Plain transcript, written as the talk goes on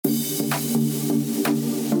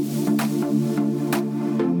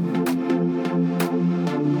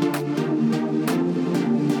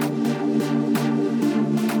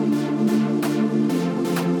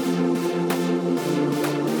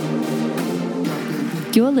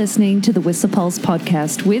You're listening to the Whistler Pulse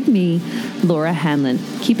podcast with me, Laura Hanlon,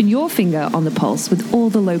 keeping your finger on the pulse with all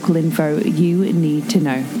the local info you need to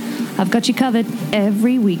know. I've got you covered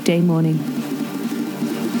every weekday morning.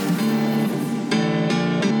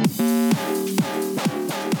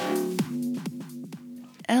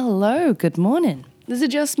 Hello, good morning. Is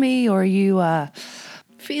it just me, or are you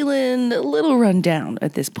feeling a little run down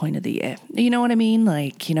at this point of the year? You know what I mean?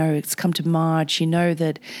 Like, it's come to March, you know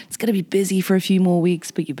that it's going to be busy for a few more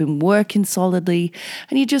weeks, but you've been working solidly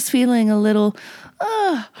and you're just feeling a little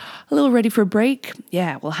ready for a break.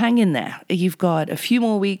 Yeah, well, hang in there. You've got a few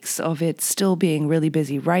more weeks of it still being really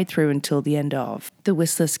busy right through until the end of the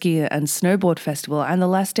Whistler Ski and Snowboard Festival and the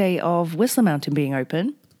last day of Whistler Mountain being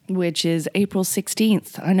open, which is April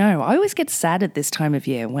 16th. I know. I always get sad at this time of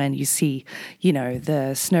year when you see,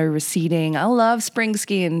 the snow receding. I love spring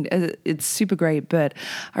skiing. It's super great, but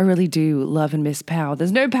I really do love and miss pow.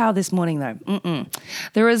 There's no pow this morning, though.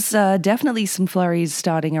 There was definitely some flurries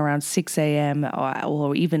starting around 6 a.m.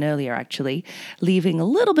 or even earlier, actually, leaving a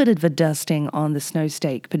little bit of a dusting on the snow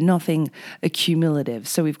stake, but nothing accumulative.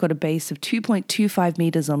 So we've got a base of 2.25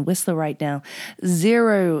 meters on Whistler right now,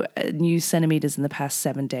 0 new centimeters in the past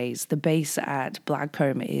 7 days. The base at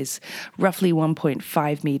Blackcomb is roughly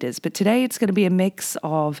 1.5 meters. But today it's going to be a mix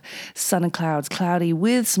of sun and clouds, cloudy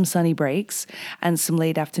with some sunny breaks and some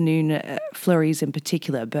late afternoon flurries in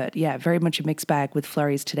particular. But yeah, very much a mixed bag with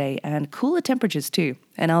flurries today and cooler temperatures too.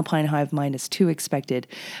 An alpine high of -2 expected.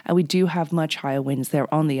 And we do have much higher winds.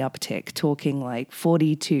 They're on the uptick, talking like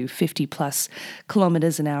 40 to 50 plus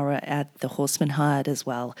kilometers an hour at the Horseman Hard as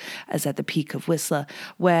well as at the peak of Whistler,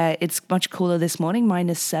 where it's much cooler this morning,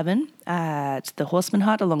 -7 at the Horseman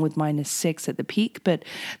Hut, along with -6 at the peak. But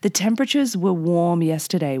the temperatures were warm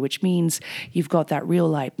yesterday, which means you've got that real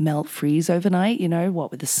light melt freeze overnight,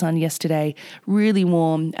 with the sun yesterday, really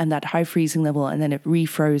warm and that high freezing level, and then it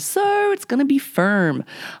refroze. So it's going to be firm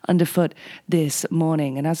underfoot this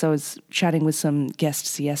morning. And as I was chatting with some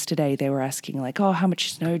guests yesterday, they were asking like, oh, how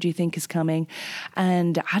much snow do you think is coming?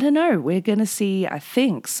 And I don't know, we're going to see, I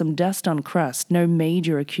think, some dust on crust, no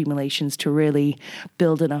major accumulations to really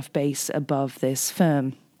build enough base above this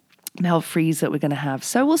firm melt freeze that we're going to have.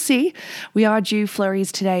 So we'll see. We are due flurries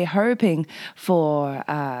today, hoping for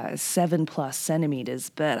 7+ centimeters,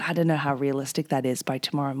 but I don't know how realistic that is by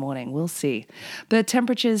tomorrow morning. We'll see. But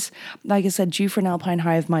temperatures, like I said, due for an alpine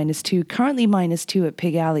high of -2, currently -2 at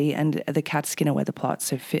Pig Alley and the Cat Skinner weather plot,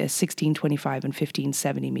 so 1625 and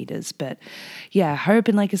 1570 meters. But yeah,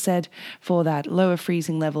 hoping, like I said, for that lower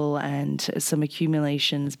freezing level and some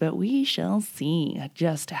accumulations, but we shall see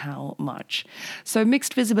just how much. So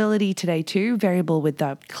mixed visibility today too, variable with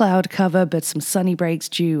the cloud cover, but some sunny breaks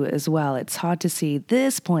due as well. It's hard to see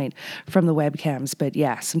this point from the webcams, but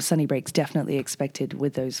yeah, some sunny breaks definitely expected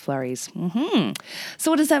with those flurries.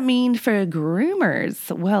 So what does that mean for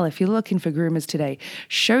groomers? Well, if you're looking for groomers today,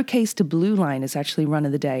 Showcase to Blue Line is actually run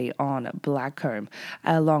of the day on Blackcomb,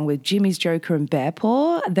 along with Jimmy's Joker and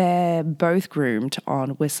Bearpaw. They're both groomed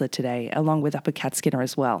on Whistler today, along with Upper Cat Skinner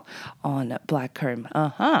as well on Blackcomb.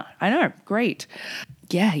 I know, great.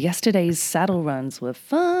 Yeah, yesterday's saddle runs were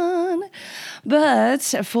fun. But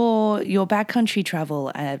for your backcountry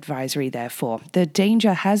travel advisory, therefore, the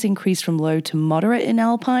danger has increased from low to moderate in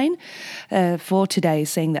Alpine for today,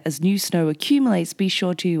 saying that as new snow accumulates, be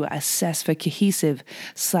sure to assess for cohesive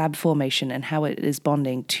slab formation and how it is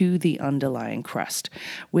bonding to the underlying crust.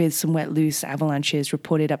 With some wet, loose avalanches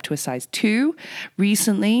reported up to a size 2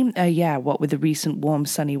 recently. What with the recent warm,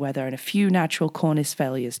 sunny weather and a few natural cornice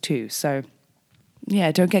failures too. So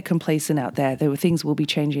yeah, don't get complacent out there. Things will be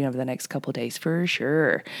changing over the next couple of days for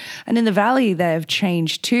sure. And in the valley, they've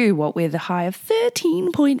changed too, what with a high of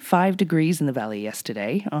 13.5 degrees in the valley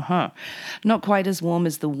yesterday. Not quite as warm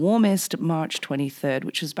as the warmest March 23rd,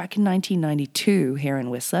 which was back in 1992 here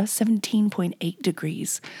in Whistler, 17.8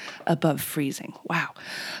 degrees above freezing. Wow.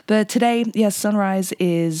 But today, yes, sunrise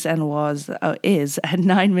is at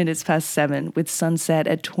 9 minutes past 7 with sunset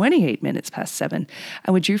at 28 minutes past 7.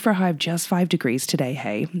 And we're due for a high of just 5 degrees today,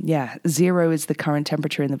 hey? Yeah, 0 is the current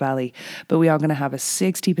temperature in the valley, but we are going to have a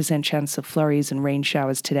 60% chance of flurries and rain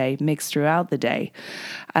showers today, mixed throughout the day,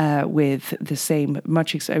 with the same,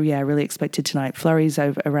 really expected tonight. Flurries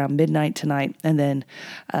around midnight tonight, and then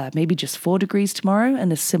maybe just 4 degrees tomorrow,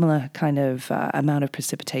 and a similar kind of amount of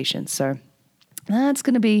precipitation. So That's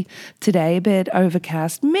going to be today, a bit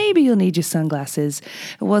overcast. Maybe you'll need your sunglasses.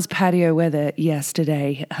 It was patio weather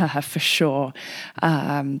yesterday, for sure.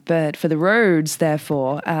 But for the roads,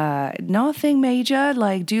 therefore, nothing major.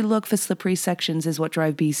 Like, do look for slippery sections is what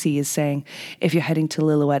Drive BC is saying. If you're heading to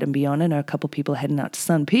Lillooet and beyond, I know a couple people heading out to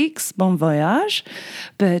Sun Peaks. Bon voyage.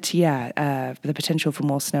 But yeah, the potential for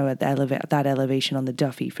more snow at that elevation on the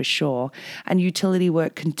Duffy for sure. And utility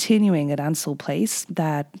work continuing at Ansell Place,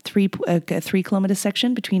 that 3-kilometer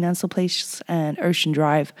section between Ansell Place and Ocean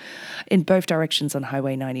Drive in both directions on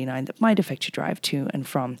Highway 99 that might affect your drive to and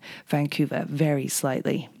from Vancouver very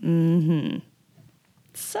slightly.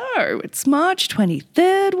 So it's March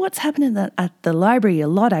 23rd. What's happening at the library? A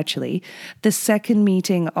lot, actually. The second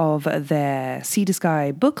meeting of their Sea to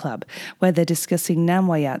Sky book club, where they're discussing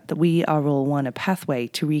Namwayat, that we are all one, a pathway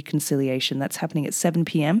to reconciliation. That's happening at 7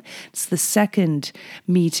 p.m. It's the second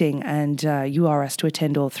meeting, and you are asked to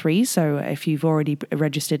attend all three. So if you've already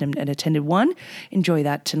registered and attended one, enjoy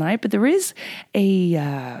that tonight. But there is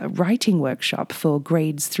a writing workshop for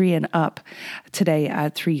grades 3 and up today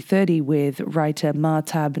at 3:30 with writer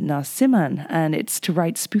Mahtab Nasiman, and it's to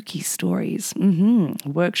write spooky stories.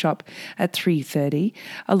 Workshop at 3:30,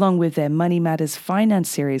 along with their Money Matters Finance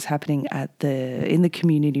series happening in the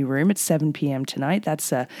community room at 7 p.m. tonight.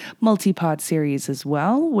 That's a multi-part series as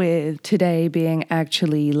well, with today being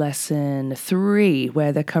actually lesson 3,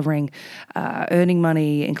 where they're covering earning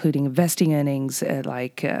money, including investing earnings,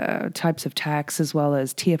 like types of tax, as well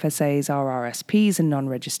as TFSAs, RRSPs, and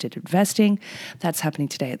non-registered investing. That's happening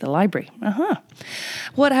today at the library.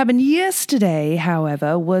 What happened yesterday,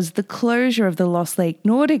 however, was the closure of the Lost Lake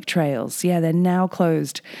Nordic Trails. Yeah, they're now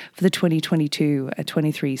closed for the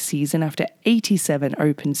 2022-23 season after 87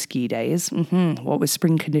 open ski days. What with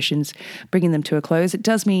spring conditions bringing them to a close, it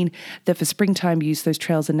does mean that for springtime use, those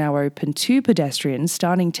trails are now open to pedestrians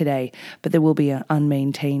starting today, but they will be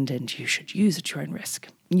unmaintained and you should use at your own risk.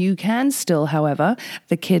 You can still, however,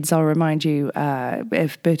 the kids, I'll remind you,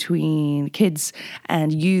 if between kids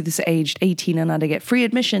and youths aged 18 and under get free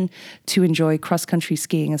admission to enjoy cross-country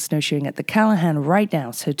skiing and snowshoeing at the Callahan right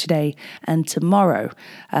now. So today and tomorrow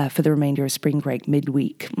for the remainder of spring break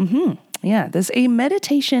midweek. Yeah, there's a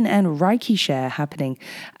meditation and Reiki share happening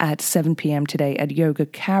at 7 p.m. today at Yoga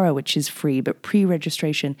Kara, which is free, but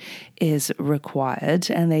pre-registration is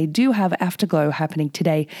required. And they do have Afterglow happening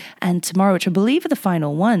today and tomorrow, which I believe are the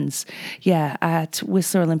final ones. Yeah, at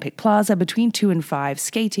Whistler Olympic Plaza between 2 and 5.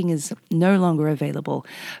 Skating is no longer available,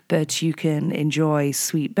 but you can enjoy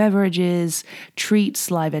sweet beverages,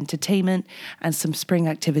 treats, live entertainment, and some spring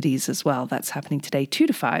activities as well. That's happening today, 2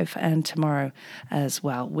 to 5, and tomorrow as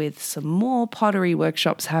well, with some more pottery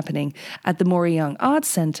workshops happening at the Maury Young Arts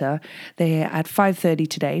Centre. They're at 5:30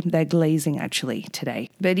 today. They're glazing actually today.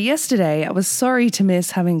 But yesterday, I was sorry to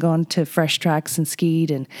miss having gone to Fresh Tracks and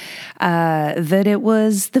skied, and that it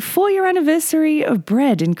was the 4-year anniversary of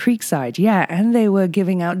Bread in Creekside. Yeah, and they were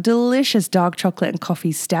giving out delicious dark chocolate and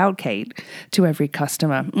coffee stout cake to every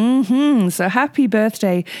customer. So happy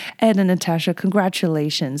birthday, Ed and Natasha.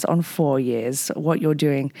 Congratulations on 4 years. What you're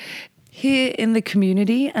doing here in the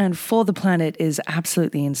community and for the planet is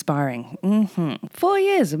absolutely inspiring. 4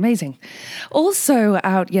 years, amazing. Also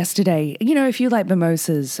out yesterday, if you like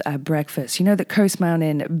mimosas at breakfast, you know that Coast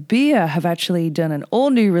Mountain Beer have actually done an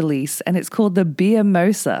all-new release, and it's called the Beer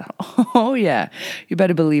Mosa. Oh yeah, you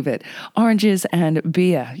better believe it. Oranges and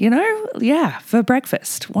beer, for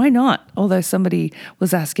breakfast. Why not? Although somebody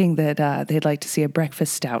was asking that they'd like to see a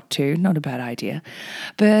breakfast stout too. Not a bad idea.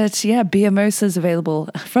 But yeah, Beer Mosa's available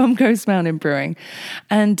from Coast Mountain Brewing.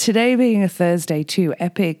 And today being a Thursday too,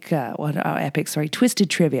 Twisted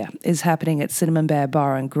Trivia is happening at Cinnamon Bear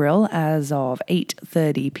Bar and Grill as of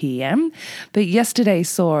 8:30 p.m. But yesterday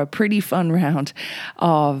saw a pretty fun round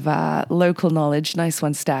of local knowledge, nice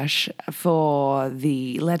one stash, for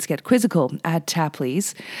the Let's Get Quizzical at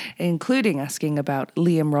Tapley's, including asking about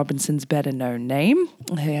Liam Robinson's better known name.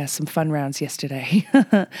 Yeah, some fun rounds yesterday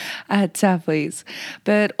at Tapley's.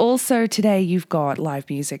 But also today you've got live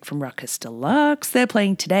music from Ruckus Deluxe. They're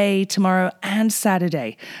playing today, tomorrow, and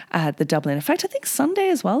Saturday at the Dublin. In fact, I think Sunday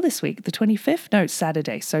as well this week, the 25th. No, it's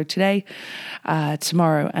Saturday. So today,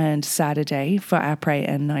 tomorrow, and Saturday for après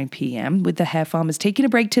and 9 p.m. with the Hair Farmers taking a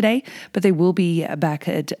break today, but they will be back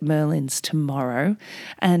at Merlin's tomorrow.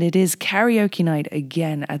 And it is karaoke night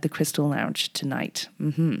again at the Crystal Lounge tonight.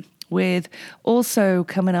 With also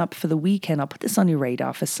coming up for the weekend, I'll put this on your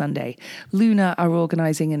radar for Sunday, Luna are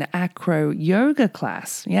organising an acro yoga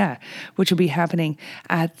class, which will be happening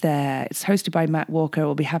it's hosted by Matt Walker. It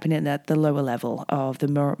will be happening at the lower level of the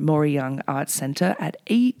Maury Young Arts Centre at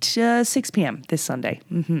 6 p.m. this Sunday.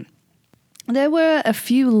 There were a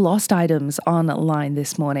few lost items online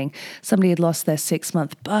this morning. Somebody had lost their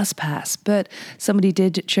 6-month bus pass, but somebody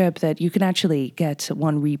did chirp that you can actually get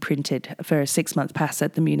one reprinted for a 6-month pass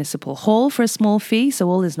at the municipal hall for a small fee, so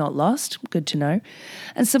all is not lost. Good to know.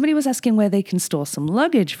 And somebody was asking where they can store some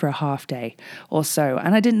luggage for a half day or so,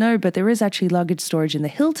 and I didn't know, but there is actually luggage storage in the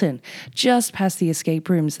Hilton, just past the escape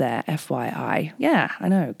rooms there, FYI. Yeah, I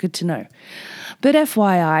know, good to know. But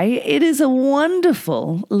FYI, it is a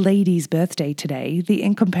wonderful lady's birthday today, the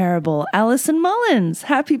incomparable Alison Mullins.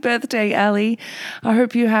 Happy birthday, Ali. I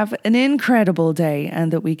hope you have an incredible day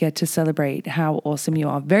and that we get to celebrate how awesome you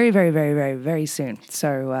are very, very, very, very, very soon.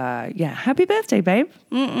 So, happy birthday, babe.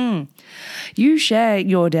 You share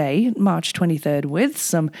your day, March 23rd, with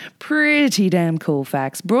some pretty damn cool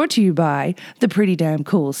facts brought to you by the pretty damn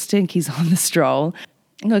cool Stinkies on the Stroll.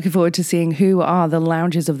 Looking forward to seeing who are the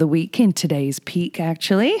loungers of the week in today's peak,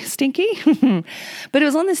 actually. Stinky. But it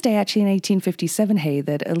was on this day, actually, in 1857, hey,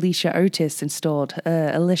 that Elisha Otis installed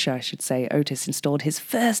his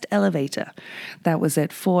first elevator. That was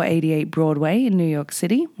at 488 Broadway in New York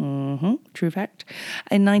City. True fact.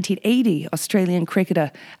 In 1980, Australian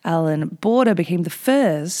cricketer Alan Border became the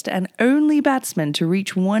first and only batsman to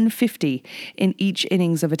reach 150 in each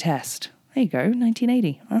innings of a test. There you go,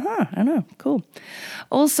 1980. I know, cool.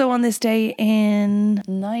 Also on this day in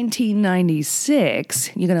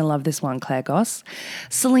 1996, you're going to love this one, Claire Goss,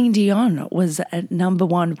 Celine Dion was at number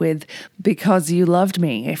one with Because You Loved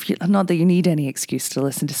Me. Not that you need any excuse to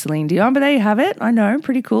listen to Celine Dion, but there you have it. I know,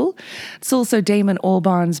 pretty cool. It's also Damon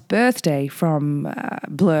Albarn's birthday from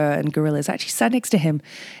Blur and Gorillaz. I actually sat next to him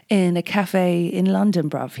in a cafe in London,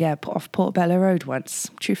 bruv. Yeah, off Portobello Road once.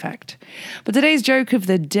 True fact. But today's joke of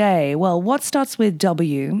the day, well, what starts with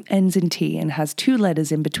W, ends in T, and has 2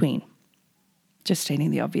 letters in between? Just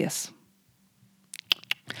stating the obvious.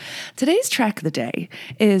 Today's track of the day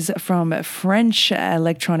is from French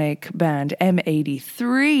electronic band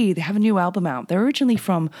M83. They have a new album out. They're originally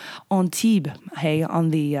from Antibes,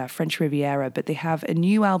 on the French Riviera, but they have a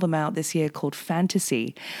new album out this year called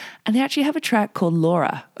Fantasy. And they actually have a track called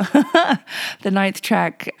Laura, the 9th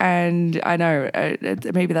track. And I know,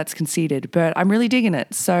 maybe that's conceited, but I'm really digging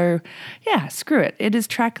it. So yeah, screw it. It is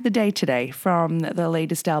track of the day today from the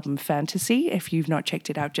latest album Fantasy, if you've not checked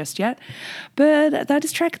it out just yet. But that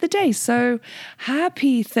is track of the day. So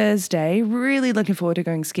happy Thursday. Really looking forward to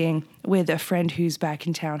going skiing with a friend who's back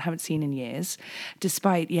in town, haven't seen in years,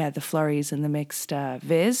 despite, the flurries and the mixed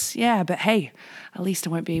viz. Yeah, but hey, at least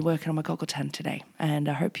I won't be working on my goggle tent today. And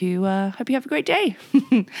I hope you have a great day.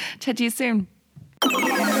 Chat to you soon.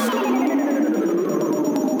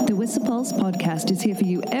 The Whistle Pulse podcast is here for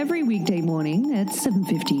you every weekday morning at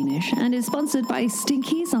 7:15ish and is sponsored by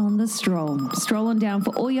Stinkies on the Stroll. Stroll on down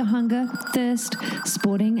for all your hunger, thirst,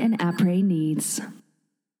 sporting and après needs.